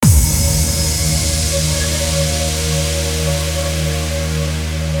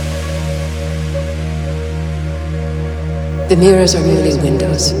The mirrors are merely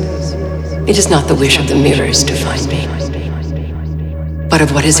windows. It is not the wish of the mirrors to find me, but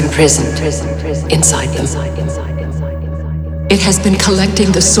of what is imprisoned inside them. It has been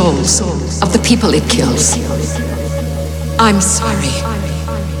collecting the souls of the people it kills. I'm sorry,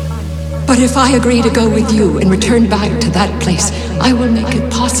 but if I agree to go with you and return back to that place, I will make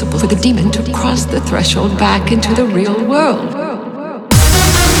it possible for the demon to cross the threshold back into the real world.